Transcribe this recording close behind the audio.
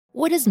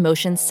What does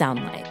motion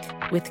sound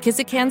like? With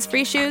Kizikans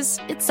free shoes,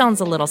 it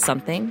sounds a little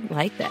something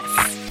like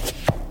this.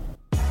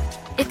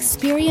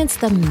 Experience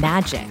the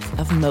magic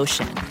of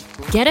motion.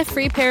 Get a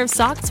free pair of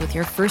socks with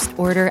your first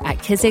order at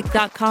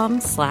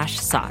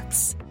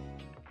kizik.com/socks.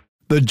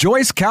 The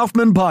Joyce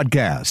Kaufman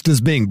Podcast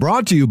is being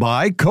brought to you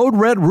by Code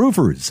Red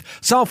Roofers,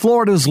 South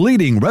Florida's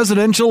leading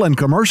residential and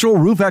commercial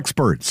roof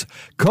experts.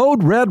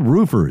 Code Red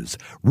Roofers,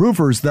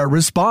 roofers that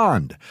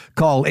respond.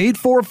 Call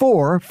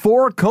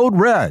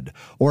 844-4CODE-RED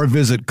or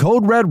visit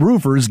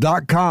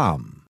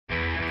CodeRedRoofers.com.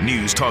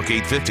 News Talk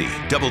 850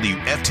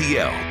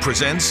 WFTL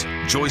presents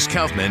Joyce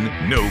Kaufman,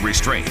 No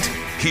Restraint.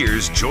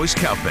 Here's Joyce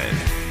Kaufman.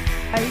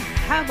 I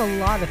have a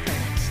lot of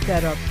things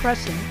that are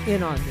pressing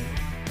in on me.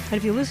 And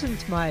if you listen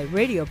to my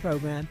radio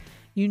program,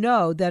 you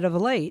know that of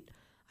late,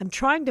 I'm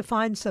trying to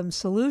find some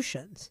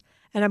solutions.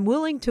 And I'm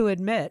willing to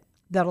admit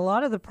that a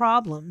lot of the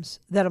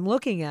problems that I'm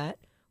looking at,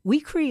 we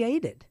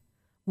created.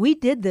 We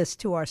did this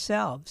to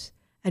ourselves.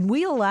 And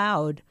we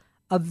allowed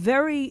a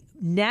very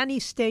nanny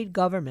state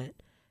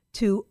government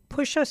to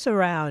push us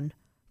around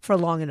for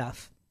long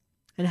enough.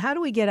 And how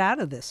do we get out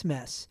of this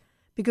mess?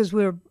 Because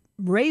we're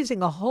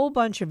raising a whole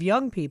bunch of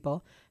young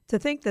people to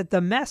think that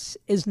the mess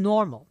is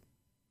normal.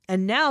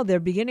 And now they're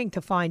beginning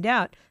to find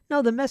out,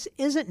 no, the mess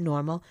isn't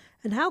normal.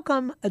 And how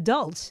come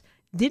adults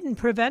didn't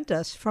prevent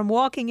us from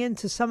walking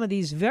into some of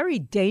these very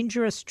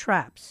dangerous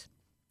traps?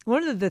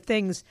 One of the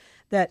things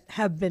that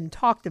have been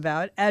talked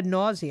about ad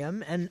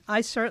nauseum, and I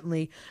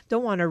certainly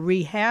don't want to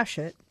rehash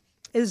it,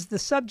 is the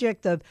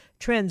subject of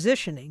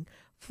transitioning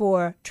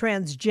for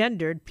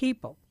transgendered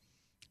people.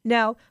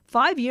 Now,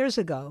 5 years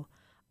ago,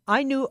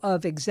 I knew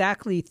of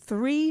exactly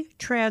 3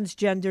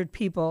 transgendered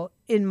people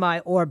in my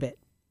orbit.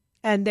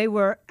 And they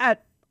were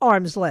at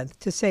arm's length,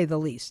 to say the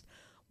least.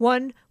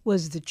 One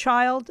was the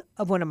child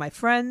of one of my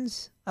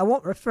friends. I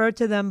won't refer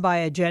to them by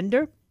a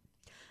gender.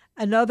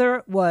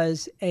 Another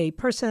was a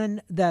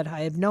person that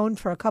I have known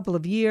for a couple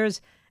of years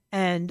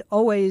and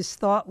always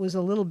thought was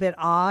a little bit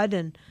odd.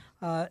 And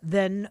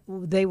then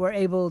they were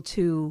able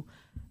to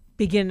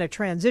begin a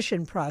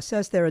transition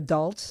process. They're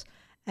adults.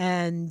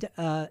 And,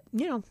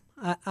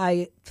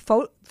 I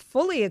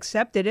fully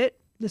accepted it.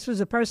 This was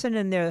a person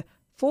in their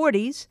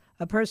 40s.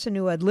 A person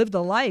who had lived a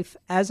life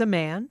as a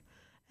man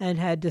and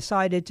had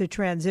decided to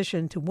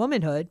transition to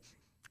womanhood,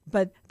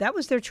 but that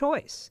was their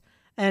choice.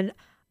 And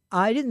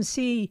I didn't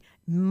see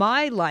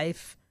my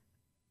life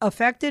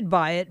affected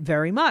by it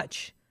very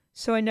much,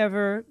 so I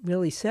never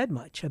really said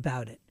much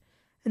about it.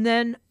 And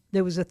then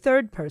there was a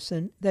third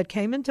person that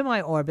came into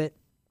my orbit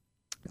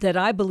that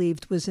I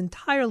believed was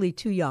entirely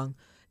too young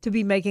to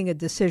be making a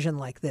decision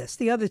like this.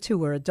 The other 2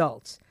 were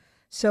adults.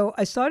 So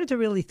I started to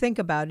really think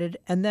about it,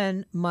 and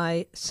then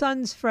my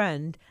son's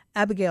friend,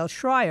 Abigail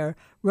Schreier,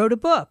 wrote a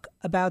book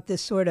about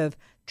this sort of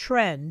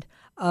trend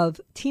of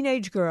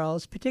teenage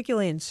girls,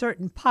 particularly in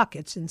certain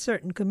pockets, in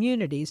certain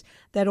communities,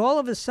 that all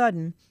of a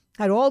sudden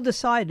had all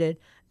decided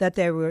that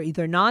they were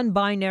either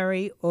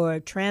non-binary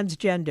or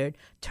transgendered,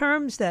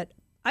 terms that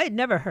I had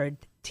never heard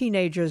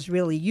teenagers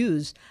really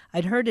use.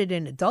 I'd heard it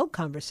in adult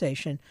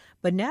conversation,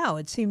 but now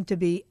it seemed to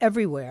be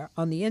everywhere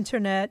on the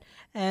internet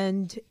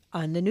and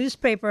on the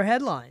newspaper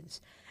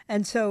headlines.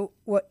 And so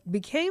what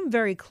became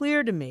very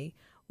clear to me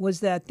was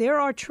that there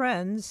are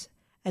trends,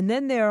 and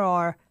then there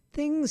are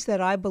things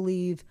that I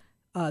believe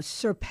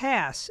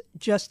surpass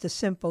just a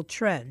simple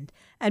trend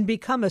and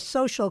become a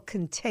social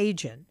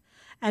contagion.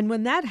 And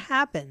when that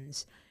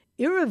happens,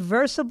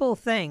 irreversible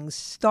things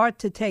start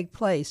to take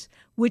place,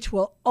 which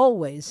will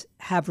always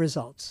have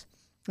results.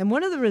 And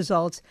one of the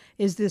results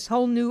is this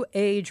whole new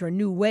age or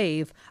new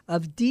wave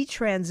of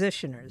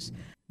detransitioners,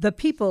 the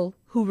people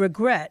who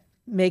regret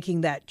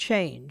making that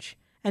change.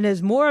 And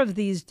as more of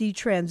these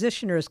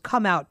detransitioners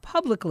come out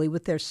publicly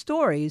with their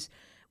stories,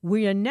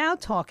 we are now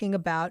talking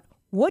about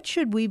what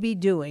should we be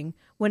doing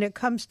when it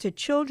comes to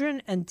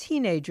children and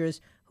teenagers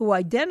who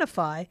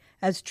identify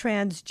as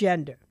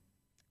transgender.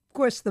 Of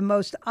course, the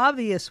most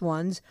obvious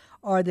ones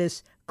are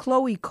this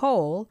Chloe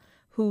Cole,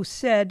 who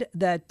said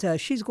that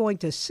she's going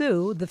to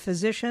sue the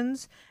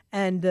physicians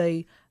and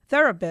the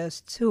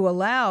therapists who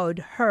allowed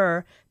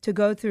her to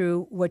go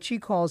through what she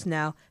calls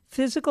now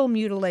physical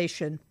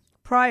mutilation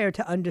prior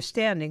to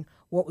understanding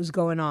what was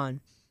going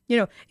on. You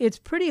know, it's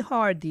pretty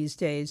hard these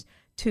days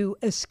to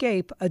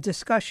escape a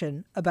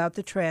discussion about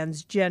the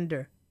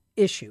transgender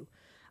issue.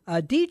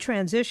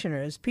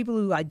 Detransitioners, people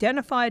who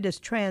identified as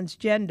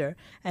transgender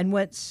and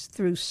went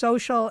through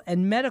social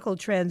and medical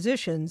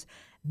transitions,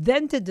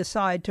 then to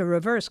decide to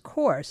reverse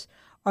course,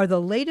 are the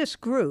latest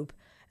group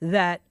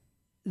that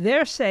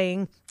they're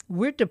saying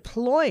we're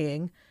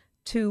deploying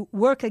to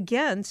work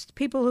against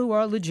people who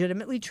are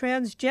legitimately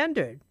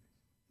transgendered.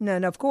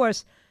 And of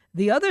course,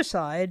 the other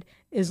side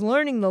is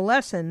learning the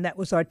lesson that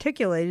was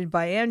articulated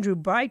by Andrew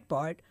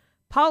Breitbart: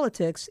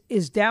 politics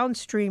is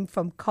downstream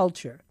from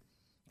culture.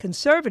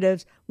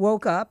 Conservatives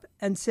woke up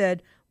and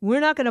said,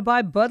 we're not going to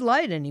buy Bud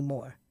Light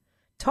anymore.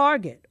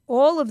 Target,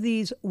 all of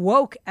these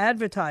woke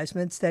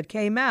advertisements that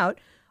came out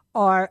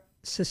are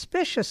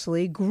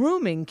suspiciously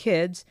grooming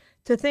kids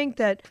to think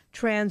that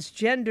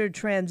transgender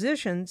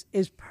transitions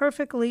is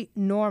perfectly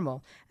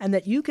normal and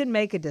that you can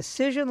make a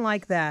decision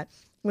like that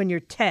when you're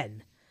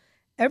 10.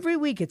 Every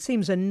week, it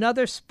seems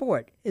another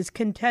sport is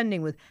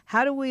contending with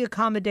how do we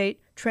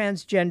accommodate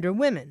transgender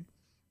women.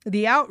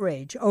 The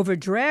outrage over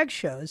drag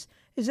shows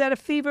is at a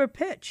fever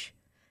pitch.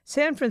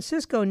 San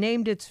Francisco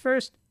named its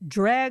first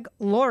drag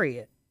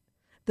laureate.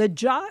 The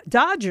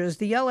Dodgers,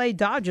 the LA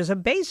Dodgers, a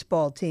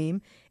baseball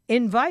team,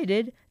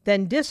 invited,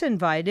 then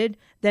disinvited,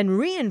 then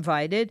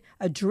reinvited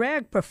a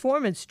drag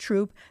performance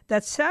troupe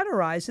that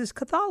satirizes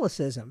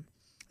Catholicism.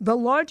 The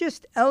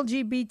largest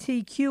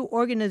LGBTQ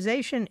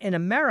organization in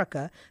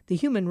America, the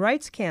Human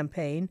Rights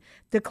Campaign,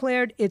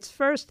 declared its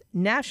first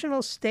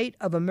national state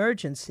of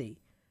emergency.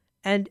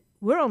 And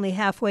we're only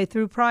halfway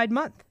through Pride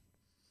Month.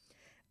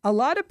 A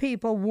lot of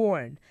people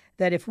warn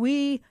that if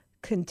we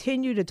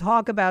continue to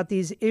talk about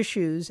these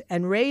issues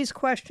and raise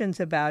questions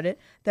about it,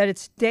 that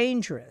it's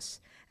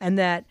dangerous and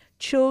that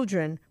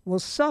children will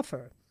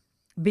suffer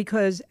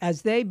because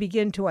as they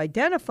begin to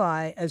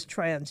identify as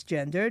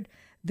transgendered,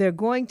 they're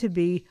going to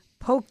be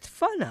poked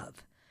fun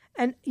of.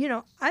 And,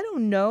 I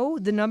don't know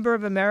the number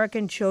of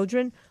American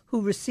children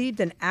who received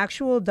an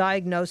actual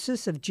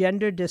diagnosis of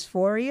gender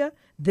dysphoria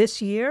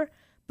this year,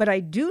 but I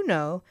do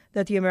know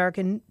that the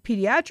American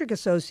Pediatric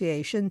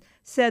Association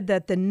said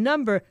that the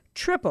number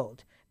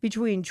tripled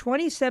between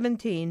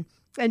 2017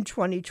 and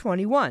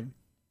 2021.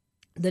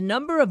 The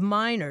number of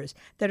minors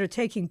that are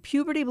taking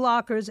puberty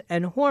blockers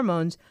and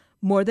hormones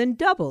more than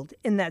doubled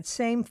in that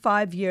same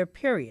 5-year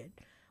period,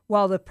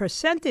 while the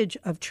percentage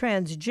of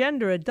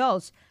transgender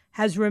adults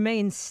has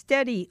remained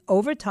steady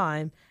over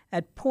time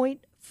at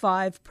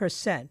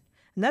 0.5%.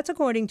 And that's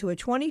according to a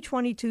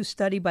 2022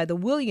 study by the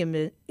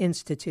William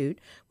Institute,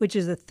 which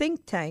is a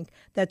think tank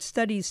that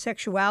studies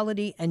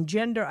sexuality and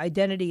gender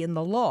identity in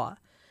the law.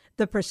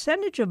 The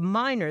percentage of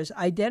minors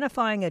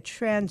identifying as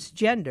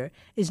transgender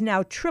is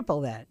now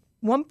triple that,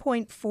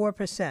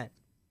 1.4%.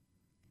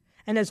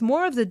 And as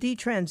more of the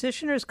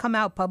detransitioners come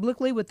out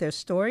publicly with their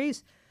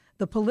stories,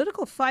 the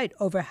political fight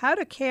over how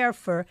to care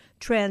for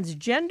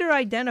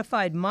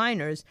transgender-identified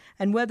minors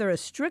and whether a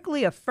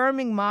strictly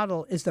affirming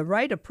model is the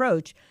right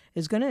approach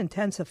is going to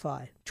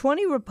intensify.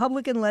 20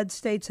 Republican-led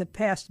states have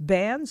passed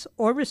bans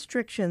or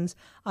restrictions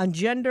on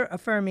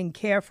gender-affirming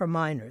care for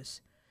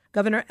minors.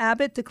 Governor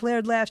Abbott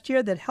declared last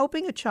year that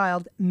helping a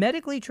child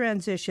medically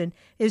transition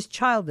is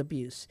child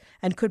abuse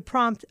and could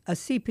prompt a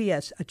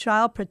CPS, a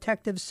Child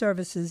Protective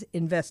Services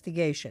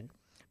investigation.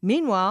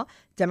 Meanwhile,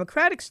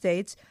 Democratic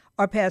states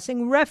are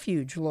passing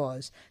refuge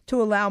laws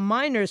to allow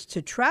minors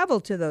to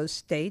travel to those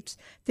states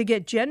to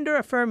get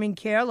gender-affirming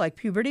care like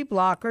puberty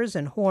blockers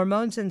and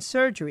hormones and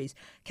surgeries.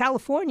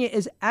 California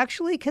is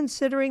actually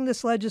considering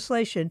this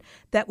legislation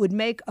that would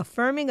make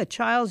affirming a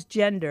child's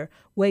gender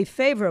weigh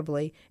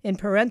favorably in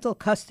parental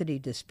custody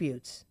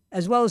disputes,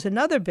 as well as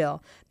another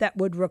bill that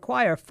would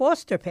require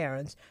foster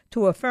parents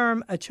to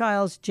affirm a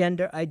child's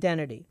gender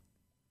identity.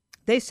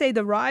 They say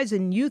the rise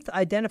in youth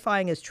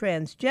identifying as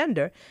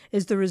transgender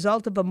is the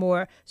result of a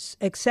more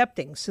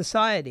accepting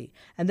society,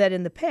 and that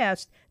in the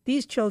past,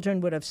 these children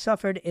would have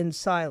suffered in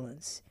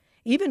silence.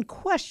 Even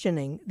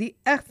questioning the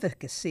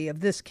efficacy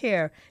of this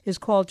care is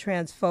called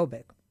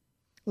transphobic.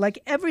 Like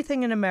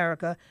everything in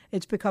America,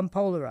 it's become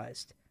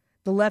polarized.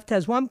 The left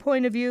has one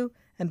point of view,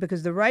 and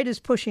because the right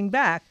is pushing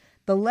back,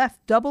 the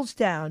left doubles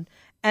down,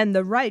 and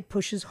the right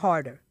pushes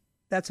harder.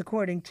 That's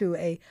according to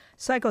a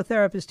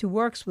psychotherapist who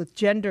works with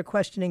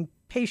gender-questioning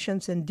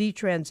patients and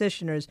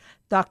detransitioners,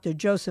 Dr.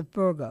 Joseph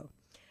Burgo.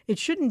 It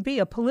shouldn't be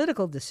a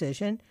political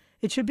decision.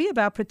 It should be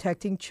about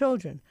protecting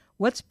children.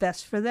 What's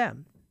best for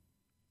them?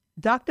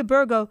 Dr.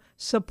 Burgo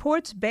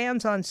supports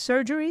bans on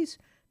surgeries,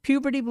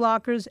 puberty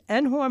blockers,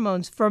 and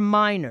hormones for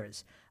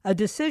minors, a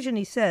decision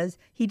he says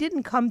he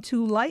didn't come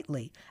to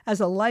lightly as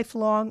a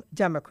lifelong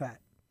Democrat.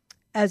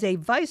 As a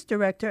vice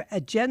director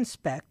at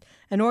GenSpect,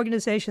 an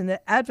organization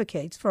that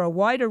advocates for a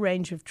wider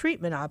range of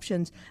treatment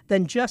options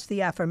than just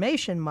the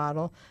affirmation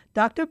model,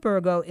 Dr.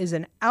 Burgo is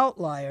an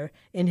outlier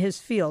in his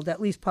field, at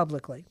least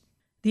publicly.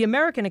 The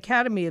American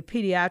Academy of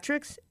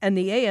Pediatrics and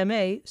the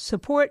AMA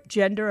support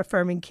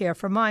gender-affirming care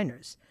for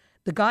minors.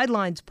 The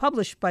guidelines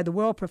published by the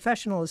World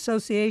Professional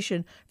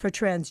Association for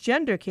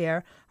Transgender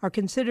Care are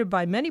considered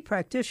by many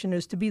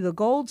practitioners to be the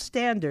gold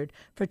standard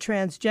for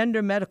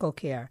transgender medical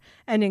care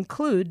and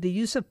include the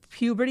use of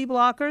puberty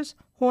blockers,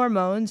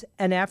 hormones,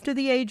 and after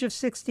the age of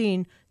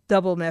 16,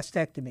 double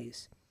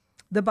mastectomies.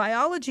 The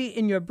biology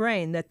in your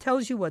brain that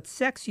tells you what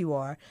sex you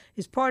are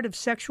is part of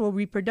sexual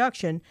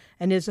reproduction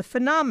and is a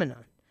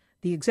phenomenon.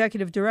 The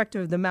executive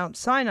director of the Mount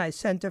Sinai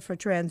Center for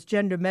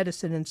Transgender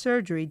Medicine and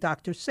Surgery,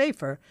 Dr.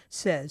 Safer,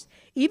 says,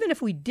 even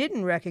if we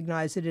didn't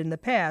recognize it in the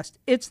past,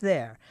 it's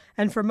there.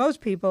 And for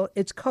most people,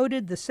 it's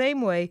coded the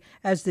same way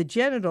as the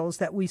genitals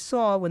that we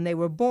saw when they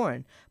were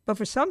born. But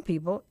for some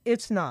people,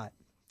 it's not.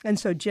 And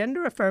so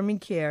gender-affirming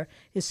care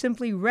is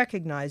simply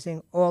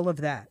recognizing all of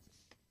that.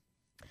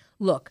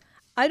 Look,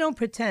 I don't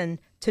pretend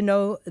to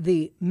know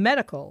the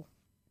medical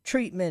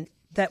treatment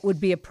that would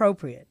be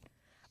appropriate.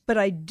 But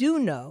I do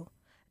know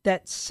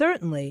that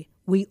certainly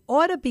we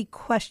ought to be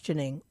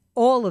questioning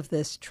all of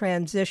this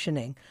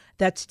transitioning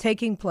that's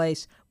taking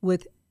place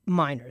with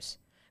minors,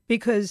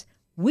 because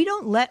we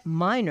don't let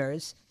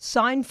minors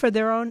sign for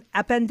their own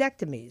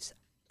appendectomies.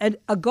 And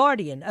a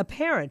guardian, a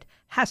parent,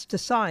 has to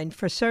sign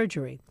for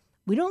surgery.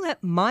 We don't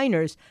let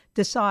minors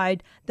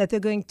decide that they're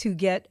going to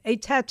get a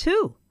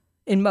tattoo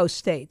in most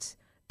states.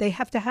 They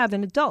have to have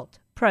an adult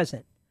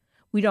present.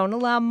 We don't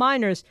allow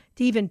minors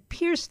to even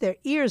pierce their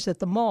ears at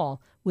the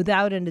mall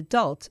without an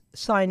adult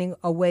signing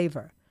a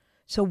waiver.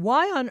 So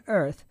why on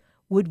earth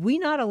would we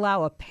not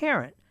allow a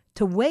parent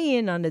to weigh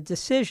in on a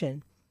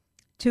decision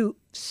to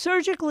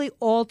surgically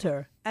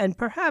alter and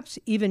perhaps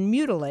even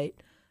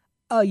mutilate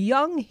a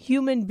young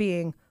human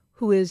being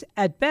who is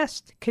at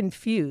best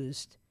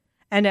confused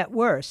and at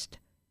worst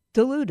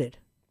deluded?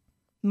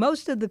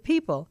 Most of the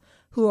people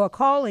who are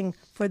calling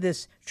for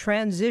this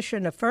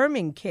transition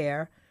affirming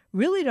care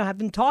really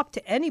haven't talked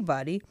to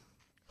anybody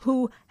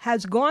who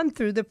has gone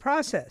through the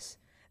process.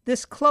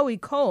 This Chloe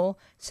Cole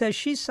says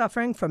she's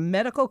suffering from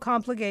medical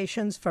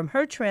complications from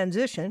her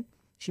transition.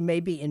 She may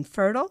be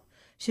infertile.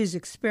 She's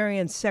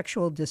experienced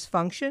sexual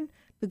dysfunction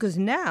because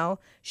now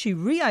she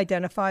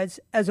re-identifies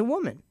as a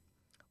woman.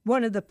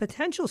 One of the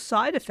potential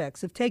side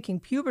effects of taking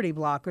puberty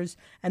blockers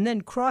and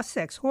then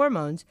cross-sex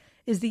hormones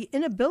is the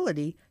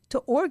inability to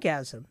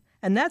orgasm,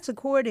 and that's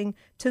according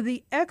to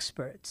the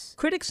experts.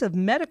 Critics of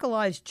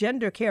medicalized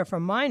gender care for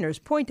minors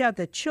point out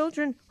that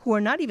children who are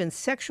not even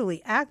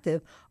sexually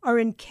active are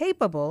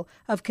incapable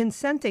of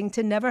consenting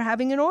to never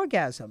having an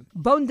orgasm.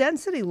 Bone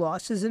density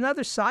loss is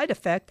another side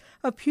effect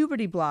of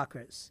puberty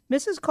blockers.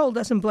 Mrs. Cole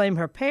doesn't blame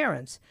her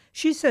parents.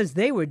 She says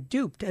they were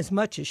duped as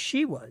much as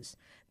she was.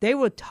 They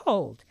were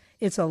told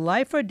it's a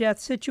life or death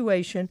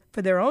situation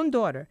for their own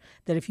daughter,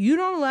 that if you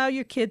don't allow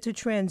your kid to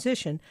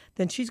transition,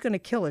 then she's going to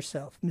kill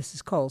herself,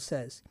 Mrs. Cole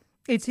says.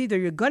 It's either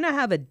you're going to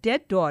have a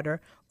dead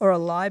daughter or a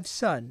live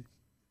son.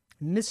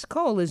 Ms.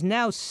 Cole is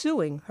now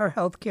suing her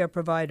health care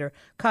provider,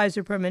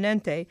 Kaiser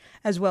Permanente,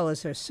 as well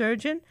as her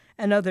surgeon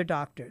and other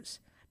doctors.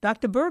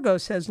 Dr. Burgo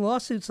says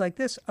lawsuits like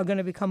this are going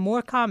to become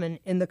more common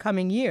in the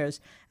coming years,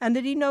 and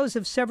that he knows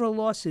of several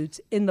lawsuits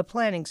in the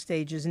planning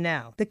stages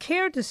now. The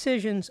care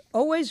decisions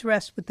always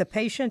rest with the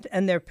patient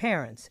and their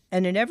parents,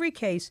 and in every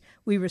case,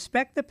 we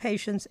respect the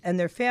patients and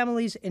their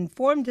families'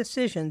 informed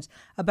decisions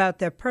about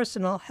their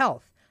personal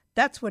health.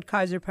 That's what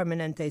Kaiser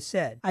Permanente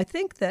said. I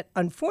think that,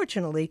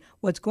 unfortunately,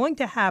 what's going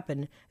to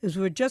happen is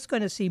we're just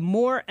going to see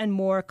more and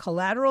more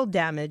collateral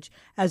damage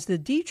as the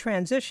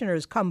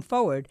detransitioners come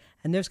forward,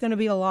 and there's going to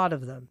be a lot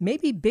of them.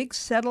 Maybe big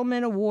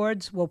settlement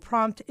awards will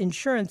prompt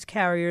insurance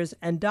carriers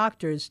and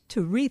doctors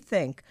to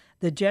rethink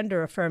the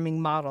gender-affirming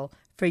model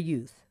for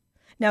youth.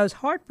 Now, as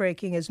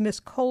heartbreaking as Miss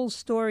Cole's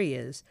story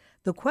is,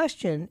 the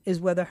question is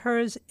whether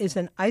hers is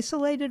an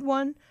isolated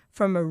one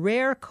from a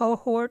rare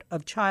cohort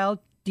of child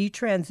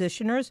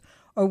detransitioners,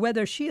 or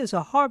whether she is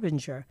a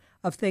harbinger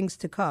of things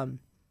to come.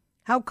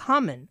 How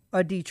common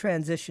are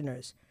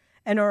detransitioners?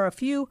 And are a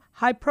few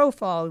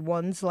high-profile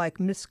ones like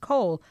Miss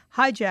Cole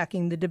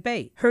hijacking the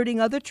debate,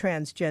 hurting other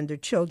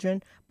transgender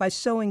children by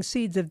sowing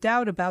seeds of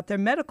doubt about their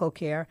medical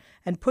care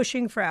and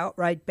pushing for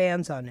outright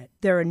bans on it?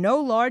 There are no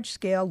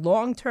large-scale,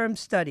 long-term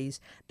studies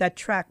that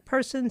track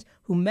persons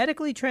who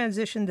medically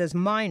transitioned as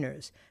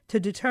minors to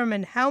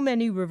determine how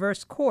many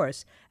reversed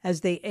course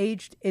as they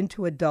aged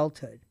into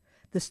adulthood.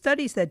 The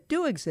studies that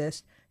do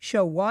exist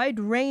show wide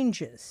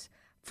ranges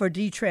for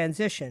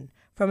detransition,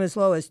 from as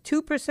low as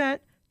 2%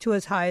 to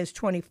as high as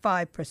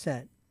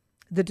 25%.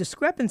 The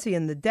discrepancy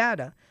in the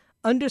data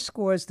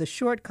underscores the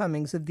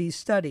shortcomings of these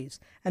studies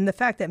and the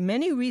fact that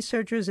many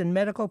researchers and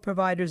medical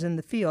providers in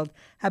the field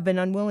have been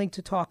unwilling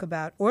to talk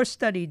about or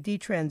study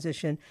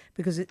detransition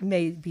because it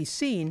may be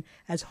seen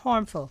as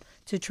harmful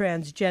to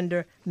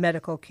transgender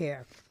medical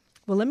care.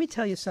 Well, let me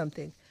tell you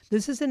something.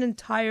 This is an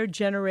entire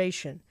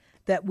generation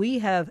that we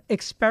have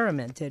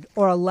experimented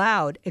or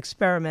allowed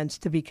experiments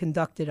to be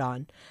conducted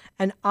on.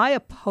 And I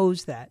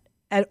oppose that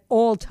at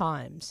all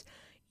times.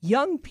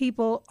 Young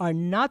people are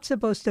not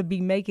supposed to be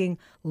making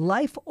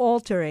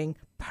life-altering,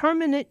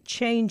 permanent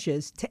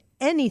changes to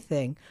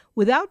anything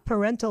without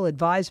parental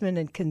advisement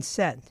and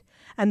consent.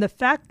 And the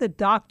fact that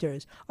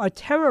doctors are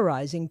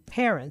terrorizing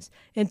parents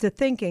into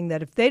thinking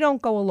that if they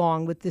don't go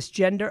along with this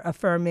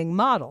gender-affirming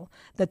model,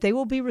 that they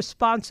will be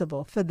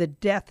responsible for the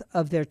death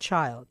of their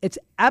child. It's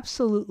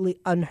absolutely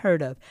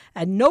unheard of.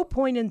 At no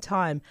point in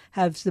time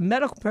has the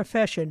medical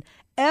profession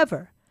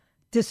ever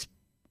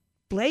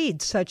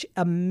displayed such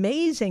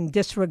amazing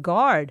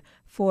disregard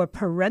for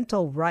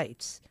parental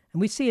rights. And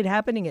we see it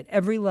happening at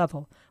every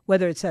level,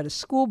 whether it's at a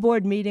school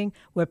board meeting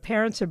where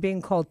parents are being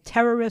called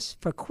terrorists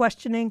for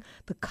questioning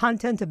the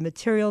content of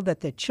material that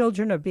their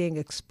children are being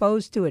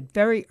exposed to at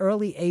very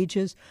early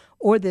ages,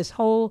 or this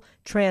whole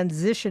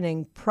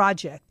transitioning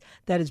project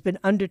that has been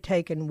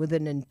undertaken with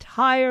an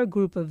entire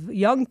group of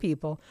young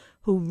people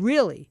who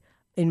really,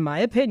 in my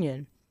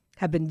opinion,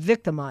 have been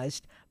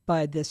victimized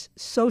by this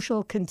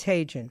social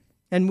contagion.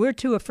 And we're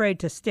too afraid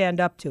to stand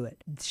up to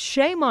it.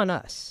 Shame on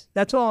us.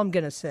 That's all I'm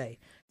going to say.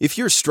 If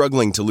you're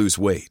struggling to lose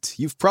weight,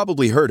 you've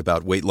probably heard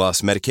about weight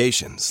loss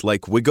medications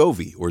like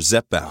Wegovy or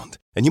Zepbound,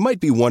 and you might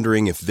be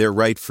wondering if they're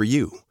right for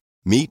you.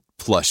 Meet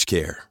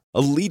PlushCare, a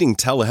leading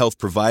telehealth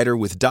provider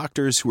with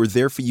doctors who are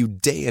there for you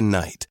day and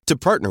night to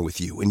partner with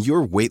you in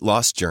your weight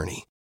loss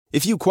journey.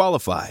 If you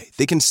qualify,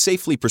 they can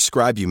safely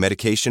prescribe you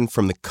medication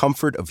from the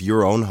comfort of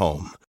your own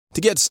home.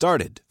 To get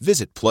started,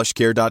 visit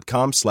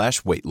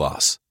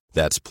plushcare.com/weightloss.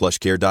 That's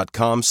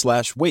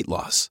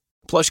plushcare.com/weightloss.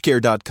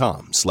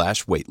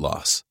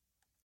 plushcare.com/weightloss.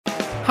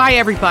 Hi,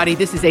 everybody.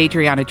 This is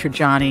Adriana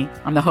Trajani.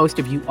 I'm the host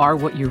of You Are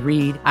What You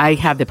Read. I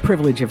have the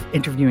privilege of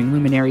interviewing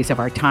luminaries of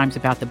our times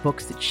about the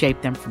books that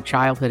shaped them from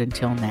childhood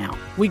until now.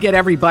 We get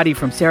everybody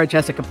from Sarah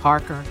Jessica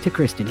Parker to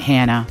Kristen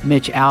Hanna,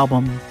 Mitch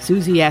Albom,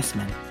 Susie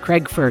Essman,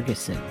 Craig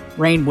Ferguson,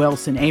 Rainn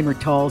Wilson, Amor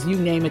Tolls, you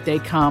name it, they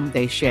come,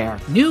 they share.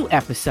 New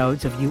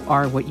episodes of You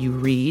Are What You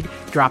Read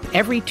drop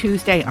every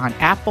Tuesday on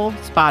Apple,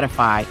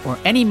 Spotify, or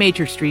any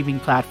major streaming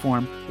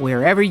platform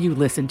wherever you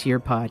listen to your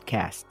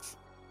podcasts.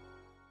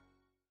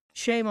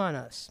 Shame on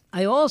us.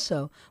 I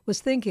also was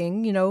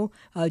thinking,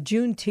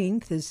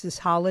 Juneteenth is this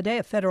holiday,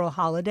 a federal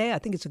holiday. I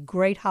think it's a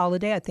great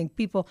holiday. I think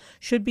people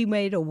should be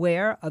made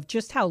aware of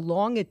just how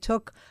long it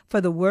took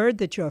for the word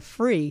that you're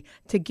free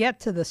to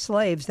get to the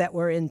slaves that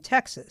were in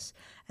Texas.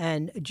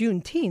 And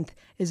Juneteenth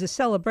is a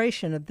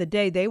celebration of the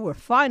day they were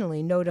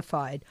finally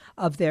notified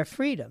of their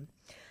freedom.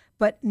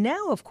 But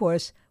now, of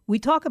course, we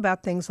talk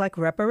about things like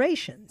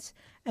reparations.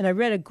 And I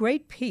read a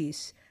great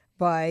piece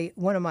by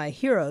one of my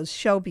heroes,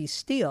 Shelby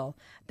Steele,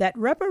 that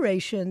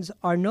reparations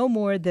are no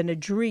more than a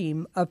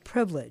dream of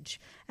privilege,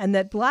 and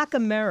that Black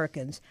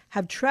Americans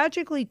have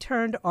tragically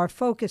turned our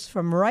focus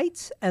from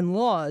rights and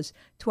laws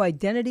to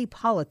identity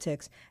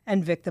politics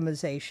and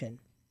victimization.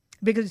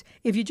 Because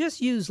if you just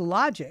use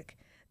logic,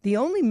 the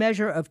only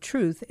measure of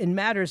truth in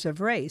matters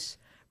of race,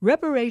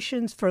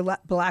 reparations for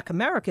Black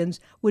Americans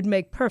would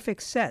make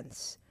perfect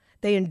sense.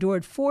 They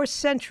endured 4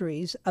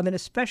 centuries of an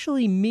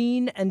especially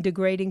mean and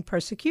degrading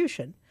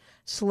persecution.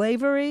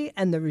 Slavery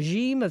and the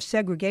regime of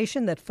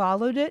segregation that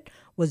followed it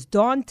was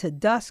dawn to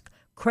dusk,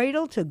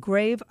 cradle to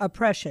grave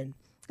oppression.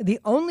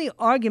 The only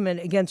argument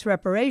against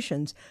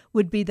reparations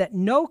would be that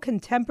no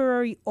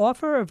contemporary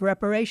offer of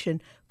reparation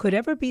could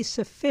ever be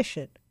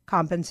sufficient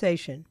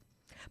compensation.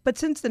 But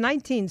since the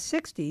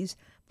 1960s,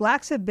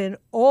 Blacks have been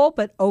all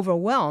but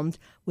overwhelmed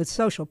with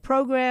social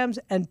programs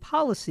and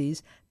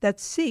policies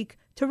that seek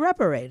to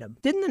reparate them.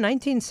 Didn't the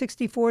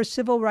 1964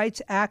 Civil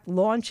Rights Act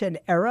launch an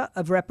era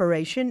of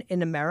reparation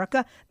in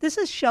America? This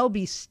is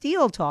Shelby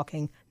Steele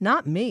talking,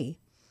 not me.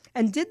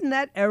 And didn't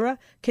that era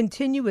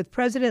continue with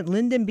President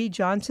Lyndon B.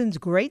 Johnson's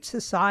Great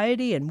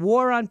Society and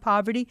War on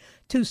Poverty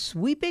to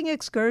sweeping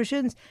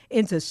excursions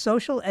into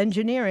social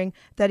engineering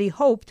that he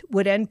hoped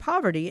would end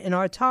poverty in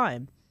our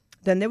time?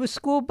 Then there was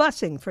school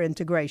busing for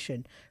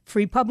integration,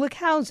 free public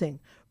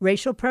housing,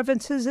 racial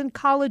preferences in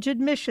college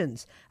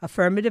admissions,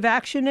 affirmative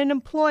action in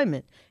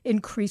employment,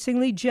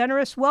 increasingly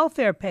generous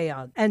welfare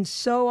payouts, and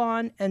so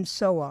on and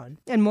so on.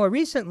 And more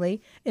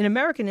recently, in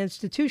American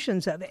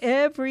institutions of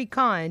every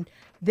kind,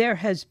 there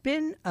has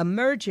been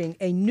emerging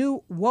a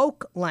new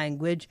woke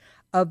language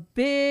of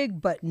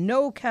big but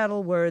no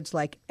cattle words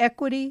like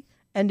equity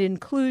and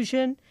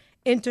inclusion,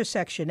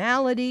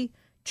 intersectionality,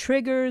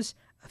 triggers,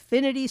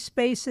 affinity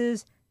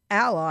spaces,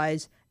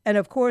 allies, and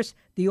of course,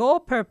 the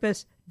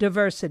all-purpose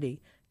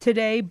diversity,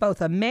 today both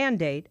a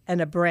mandate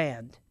and a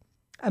brand.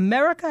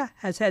 America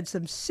has had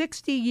some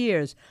 60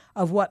 years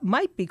of what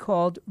might be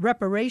called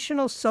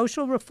reparational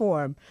social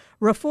reform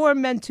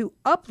meant to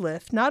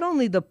uplift not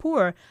only the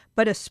poor,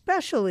 but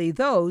especially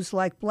those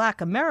like Black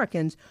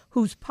Americans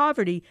whose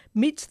poverty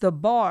meets the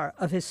bar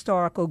of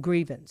historical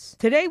grievance.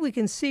 Today we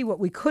can see what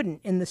we couldn't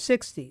in the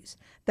 60s,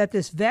 that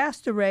this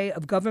vast array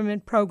of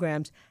government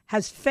programs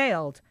has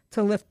failed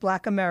to lift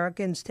Black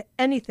Americans to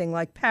anything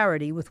like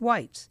parity with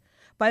whites.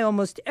 By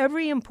almost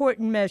every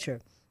important measure,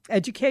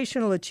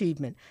 educational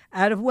achievement,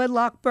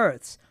 out-of-wedlock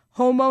births,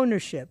 home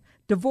ownership,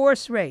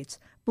 divorce rates,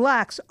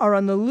 Blacks are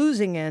on the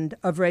losing end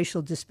of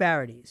racial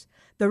disparities.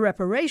 The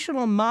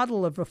reparational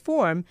model of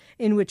reform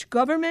in which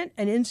government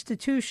and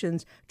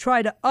institutions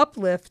try to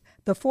uplift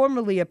the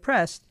formerly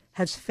oppressed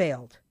has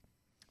failed.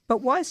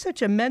 But why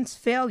such immense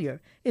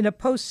failure in a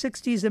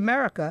post-60s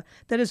America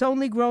that has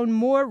only grown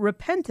more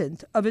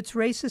repentant of its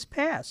racist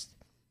past?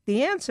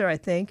 The answer, I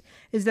think,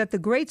 is that the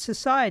Great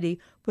Society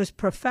was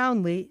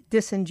profoundly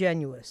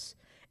disingenuous.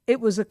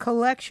 It was a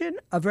collection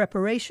of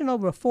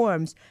reparational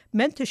reforms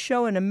meant to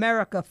show an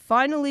America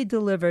finally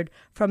delivered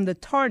from the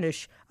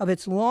tarnish of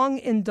its long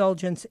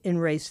indulgence in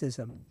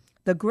racism.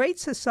 The Great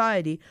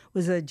Society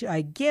was a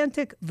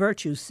gigantic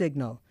virtue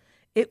signal.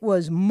 It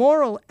was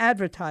moral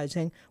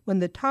advertising when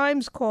the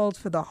times called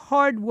for the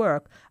hard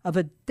work of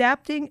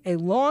adapting a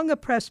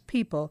long-oppressed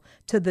people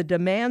to the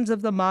demands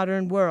of the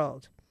modern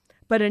world.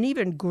 But an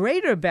even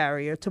greater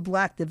barrier to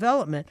Black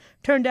development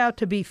turned out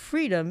to be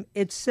freedom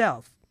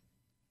itself.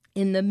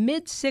 In the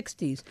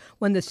mid-'60s,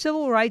 when the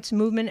Civil Rights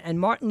Movement and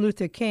Martin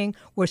Luther King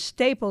were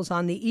staples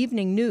on the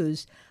evening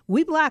news,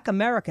 we Black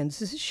Americans,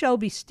 this is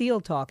Shelby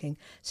Steele talking,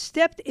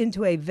 stepped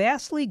into a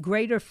vastly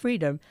greater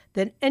freedom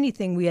than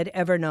anything we had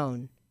ever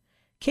known.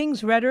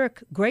 King's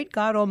rhetoric, "Great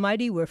God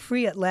Almighty, we're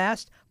free at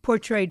last,"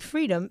 portrayed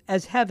freedom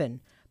as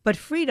heaven. But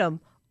freedom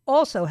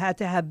also had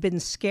to have been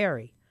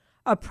scary.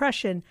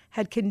 Oppression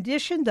had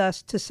conditioned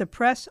us to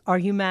suppress our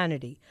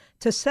humanity,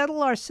 to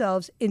settle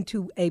ourselves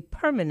into a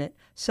permanent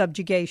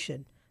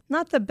subjugation,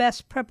 not the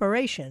best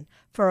preparation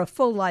for a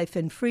full life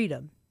in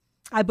freedom.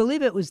 I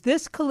believe it was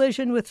this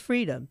collision with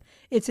freedom,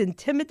 its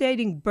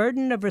intimidating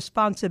burden of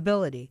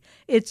responsibility,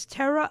 its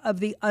terror of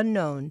the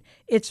unknown,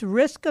 its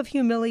risk of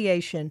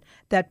humiliation,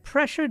 that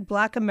pressured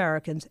Black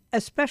Americans,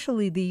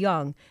 especially the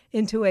young,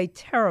 into a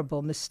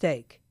terrible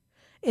mistake.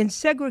 In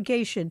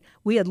segregation,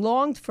 we had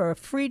longed for a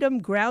freedom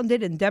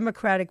grounded in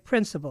democratic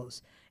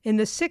principles. In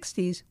the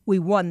 60s, we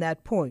won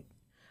that point.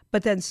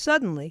 But then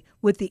suddenly,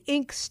 with the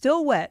ink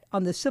still wet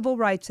on the Civil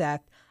Rights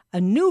Act, a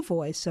new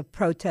voice of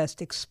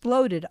protest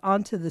exploded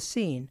onto the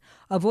scene,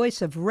 a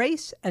voice of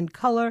race and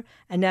color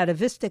and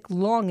atavistic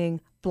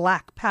longing,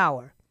 Black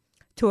power.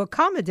 To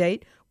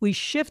accommodate, we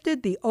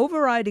shifted the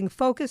overriding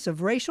focus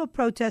of racial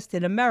protest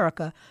in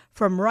America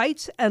from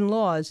rights and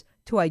laws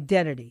to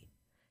identity.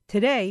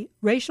 Today,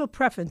 racial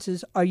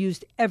preferences are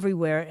used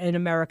everywhere in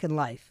American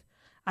life.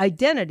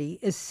 Identity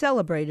is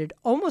celebrated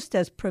almost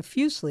as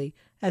profusely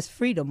as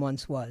freedom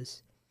once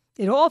was.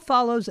 It all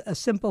follows a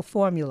simple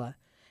formula.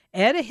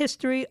 Add a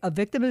history of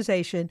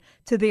victimization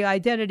to the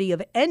identity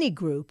of any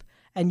group,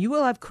 and you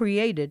will have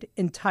created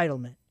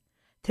entitlement.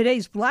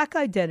 Today's Black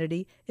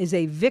identity is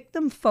a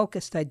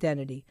victim-focused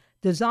identity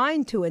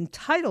designed to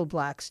entitle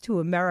Blacks to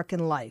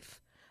American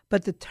life.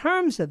 But the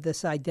terms of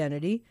this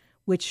identity,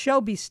 which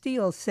Shelby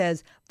Steele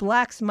says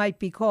Blacks might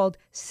be called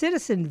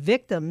citizen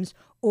victims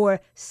or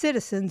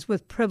citizens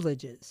with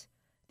privileges.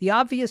 The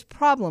obvious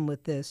problem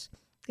with this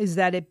is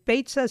that it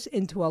baits us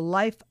into a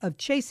life of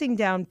chasing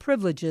down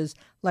privileges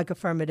like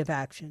affirmative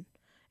action.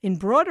 In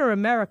broader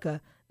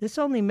America, this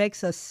only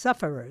makes us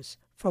sufferers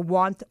for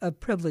want of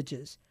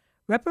privileges.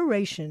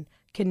 Reparation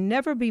can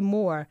never be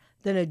more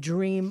than a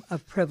dream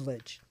of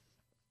privilege.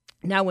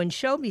 Now, when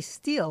Shelby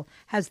Steele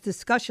has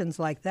discussions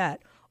like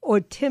that, or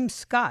Tim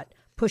Scott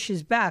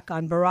pushes back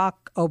on Barack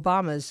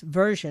Obama's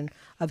version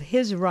of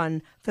his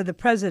run for the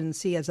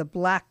presidency as a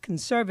Black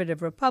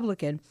conservative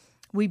Republican,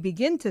 we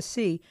begin to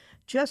see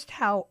just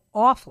how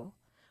awful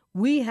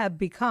we have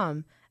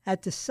become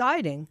at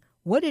deciding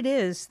what it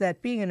is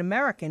that being an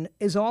American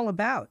is all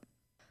about.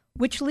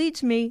 Which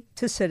leads me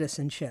to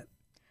citizenship.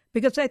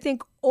 Because I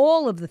think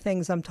all of the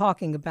things I'm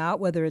talking about,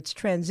 whether it's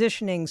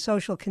transitioning,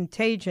 social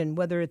contagion,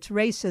 whether it's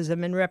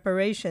racism and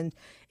reparations,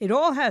 it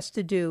all has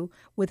to do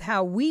with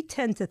how we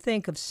tend to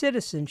think of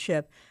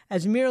citizenship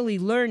as merely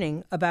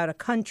learning about a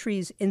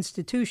country's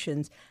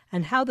institutions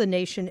and how the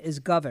nation is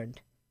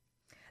governed.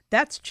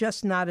 That's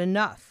just not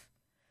enough.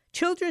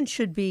 Children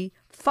should be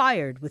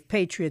fired with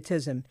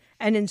patriotism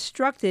and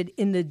instructed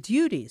in the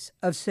duties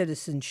of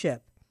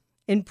citizenship.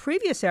 In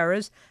previous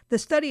eras, the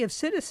study of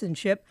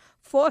citizenship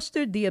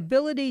fostered the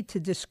ability to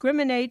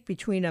discriminate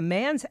between a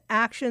man's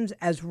actions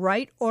as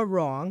right or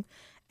wrong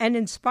and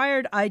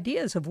inspired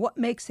ideas of what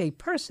makes a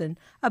person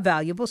a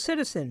valuable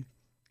citizen.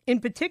 In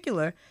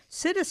particular,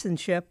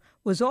 citizenship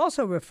was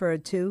also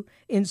referred to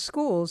in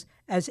schools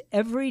as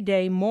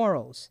everyday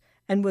morals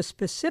and was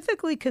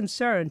specifically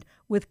concerned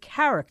with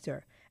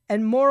character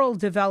and moral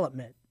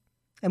development.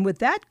 And with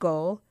that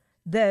goal,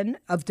 then,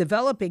 of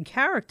developing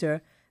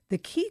character, the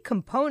key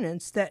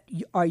components that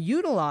are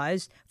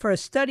utilized for a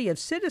study of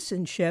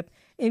citizenship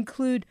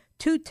include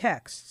two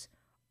texts,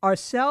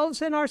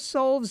 Ourselves and Our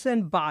Souls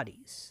and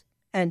Bodies.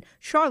 And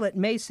Charlotte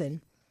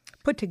Mason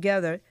put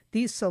together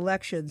these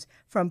selections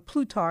from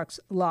Plutarch's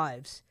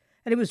Lives.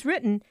 And it was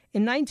written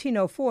in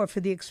 1904 for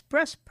the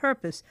express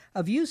purpose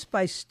of use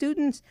by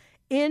students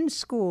in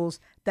schools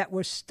that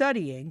were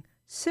studying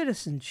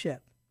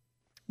citizenship.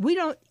 We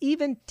don't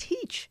even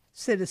teach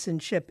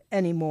citizenship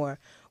anymore.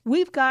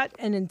 We've got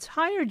an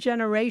entire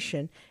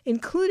generation,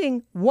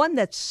 including one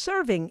that's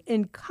serving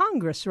in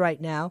Congress right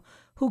now,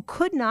 who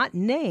could not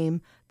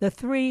name the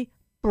 3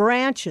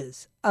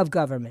 branches of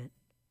government.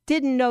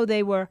 Didn't know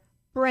they were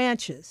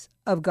branches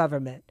of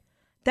government.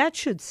 That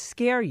should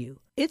scare you.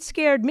 It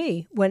scared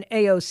me when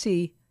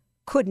AOC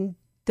couldn't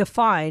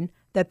define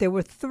that there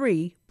were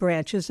 3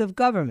 branches of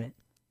government.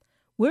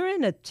 We're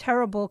in a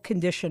terrible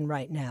condition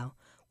right now.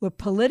 We're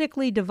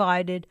politically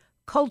divided,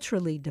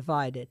 culturally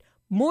divided,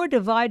 more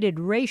divided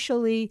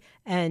racially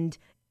and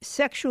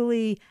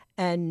sexually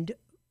and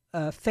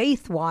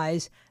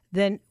faith-wise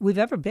than we've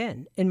ever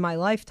been in my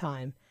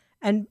lifetime.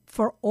 And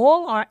for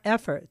all our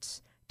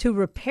efforts to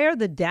repair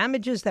the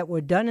damages that were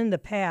done in the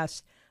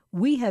past,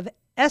 we have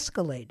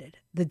escalated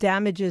the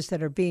damages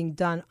that are being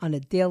done on a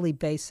daily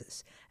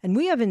basis. And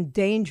we have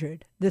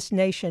endangered this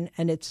nation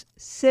and its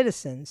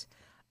citizens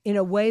in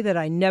a way that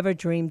I never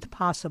dreamed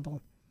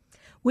possible.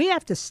 We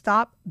have to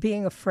stop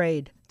being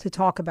afraid to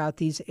talk about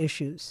these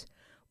issues.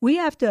 We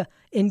have to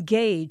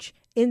engage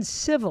in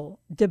civil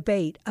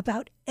debate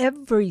about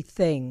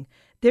everything.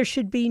 There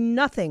should be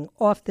nothing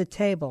off the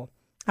table.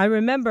 I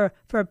remember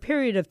for a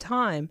period of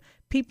time,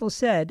 people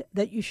said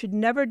that you should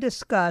never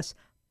discuss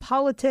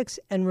politics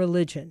and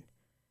religion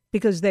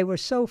because they were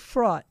so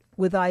fraught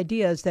with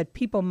ideas that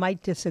people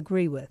might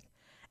disagree with.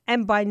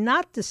 And by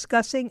not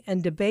discussing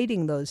and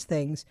debating those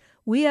things,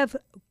 we have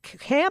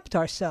camped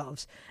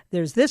ourselves.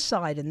 There's this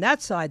side and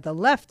that side, the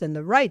left and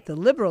the right, the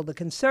liberal, the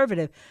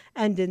conservative.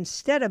 And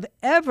instead of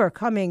ever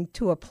coming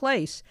to a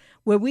place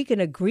where we can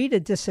agree to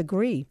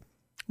disagree,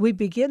 we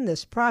begin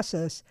this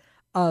process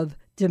of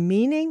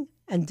demeaning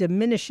and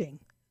diminishing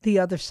the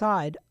other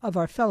side of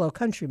our fellow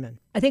countrymen.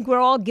 I think we're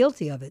all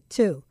guilty of it,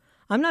 too.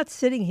 I'm not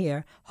sitting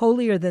here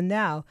holier than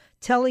thou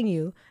telling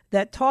you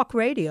that talk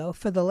radio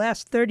for the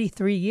last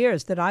 33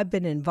 years that I've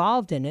been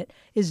involved in it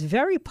is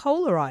very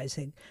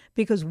polarizing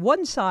because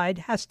one side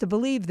has to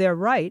believe they're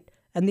right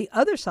and the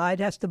other side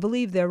has to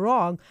believe they're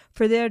wrong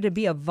for there to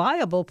be a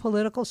viable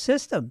political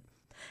system.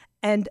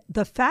 And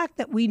the fact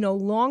that we no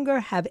longer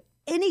have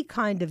any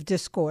kind of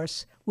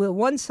discourse with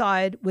one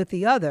side with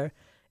the other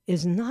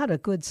is not a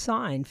good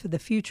sign for the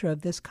future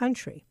of this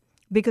country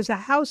because a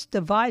house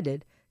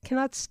divided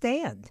cannot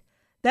stand.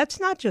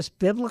 That's not just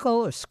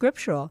biblical or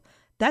scriptural.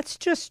 That's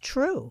just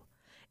true.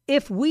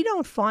 If we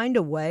don't find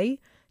a way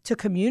to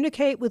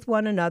communicate with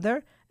one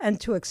another and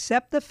to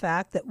accept the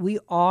fact that we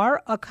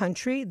are a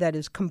country that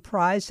is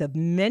comprised of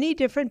many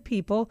different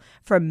people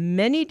from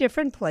many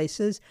different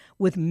places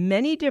with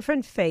many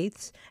different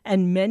faiths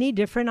and many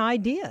different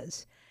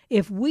ideas,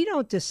 if we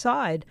don't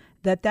decide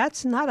that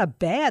that's not a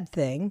bad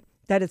thing,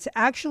 that it's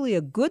actually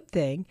a good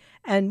thing,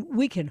 and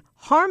we can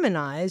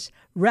harmonize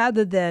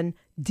rather than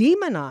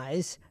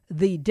demonize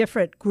the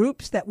different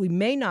groups that we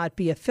may not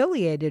be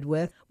affiliated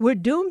with, we're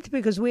doomed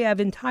because we have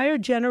entire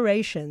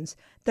generations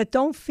that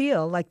don't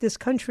feel like this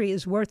country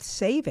is worth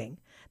saving,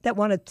 that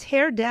want to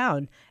tear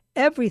down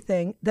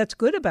everything that's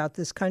good about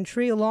this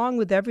country along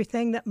with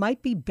everything that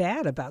might be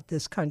bad about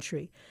this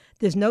country.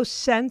 There's no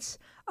sense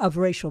of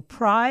racial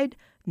pride.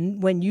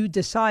 When you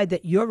decide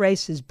that your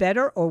race is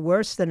better or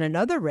worse than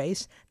another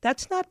race,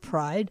 that's not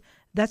pride,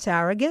 that's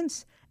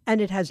arrogance, and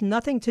it has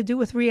nothing to do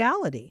with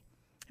reality.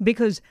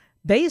 Because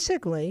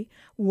basically,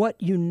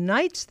 what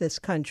unites this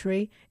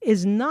country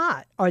is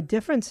not our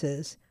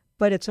differences,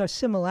 but it's our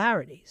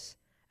similarities.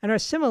 And our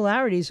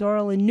similarities are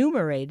all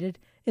enumerated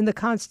in the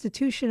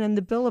Constitution and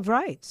the Bill of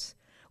Rights.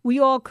 We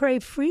all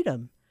crave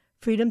freedom,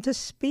 freedom to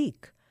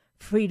speak,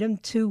 freedom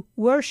to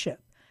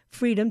worship,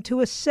 freedom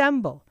to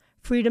assemble,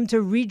 freedom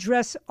to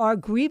redress our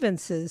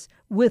grievances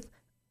with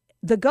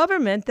the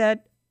government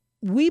that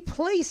we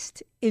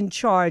placed in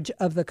charge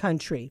of the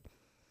country.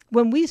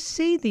 When we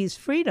see these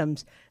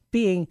freedoms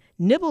being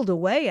nibbled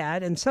away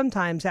at and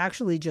sometimes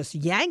actually just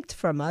yanked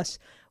from us,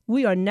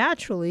 we are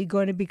naturally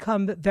going to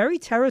become very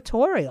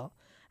territorial.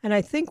 And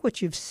I think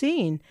what you've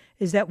seen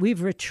is that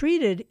we've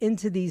retreated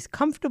into these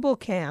comfortable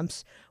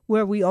camps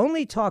where we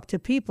only talk to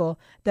people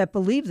that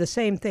believe the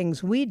same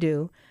things we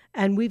do,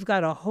 and we've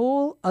got a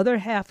whole other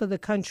half of the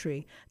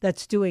country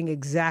that's doing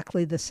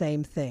exactly the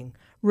same thing,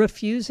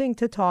 refusing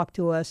to talk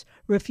to us,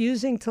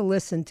 refusing to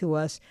listen to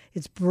us.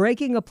 It's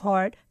breaking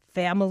apart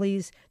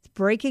families, it's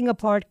breaking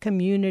apart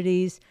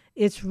communities.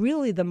 It's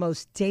really the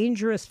most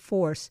dangerous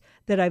force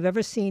that I've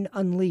ever seen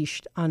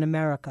unleashed on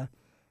America.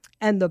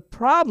 And the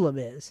problem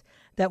is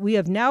that we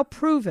have now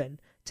proven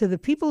to the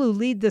people who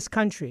lead this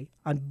country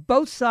on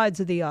both sides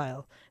of the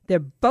aisle, they're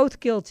both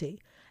guilty,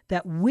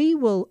 that we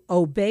will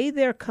obey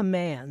their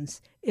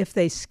commands if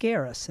they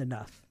scare us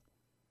enough.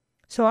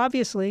 So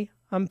obviously,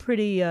 I'm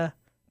pretty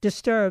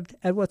disturbed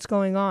at what's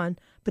going on,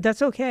 but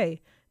that's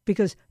okay,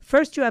 because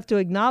first you have to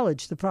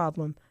acknowledge the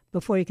problem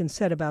before you can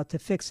set about to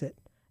fix it.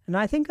 And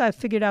I think I've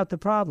figured out the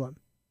problem.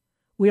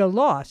 We are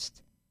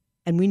lost,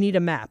 and we need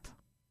a map.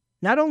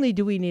 Not only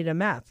do we need a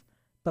map,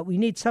 but we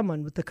need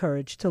someone with the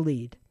courage to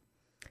lead.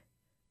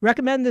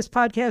 Recommend this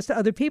podcast to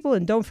other people,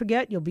 and don't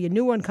forget, you'll be a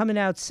new one coming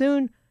out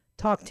soon.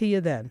 Talk to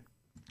you then.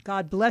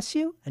 God bless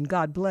you, and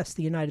God bless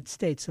the United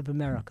States of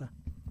America.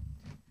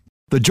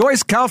 The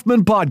Joyce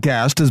Kaufman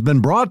Podcast has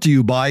been brought to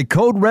you by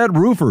Code Red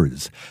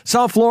Roofers,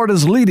 South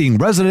Florida's leading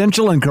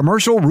residential and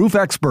commercial roof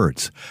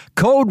experts.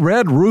 Code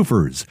Red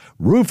Roofers,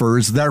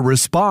 roofers that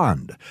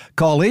respond.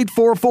 Call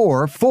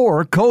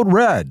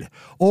 844-4-CODE-RED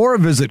or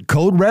visit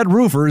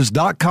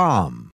CodeRedRoofers.com.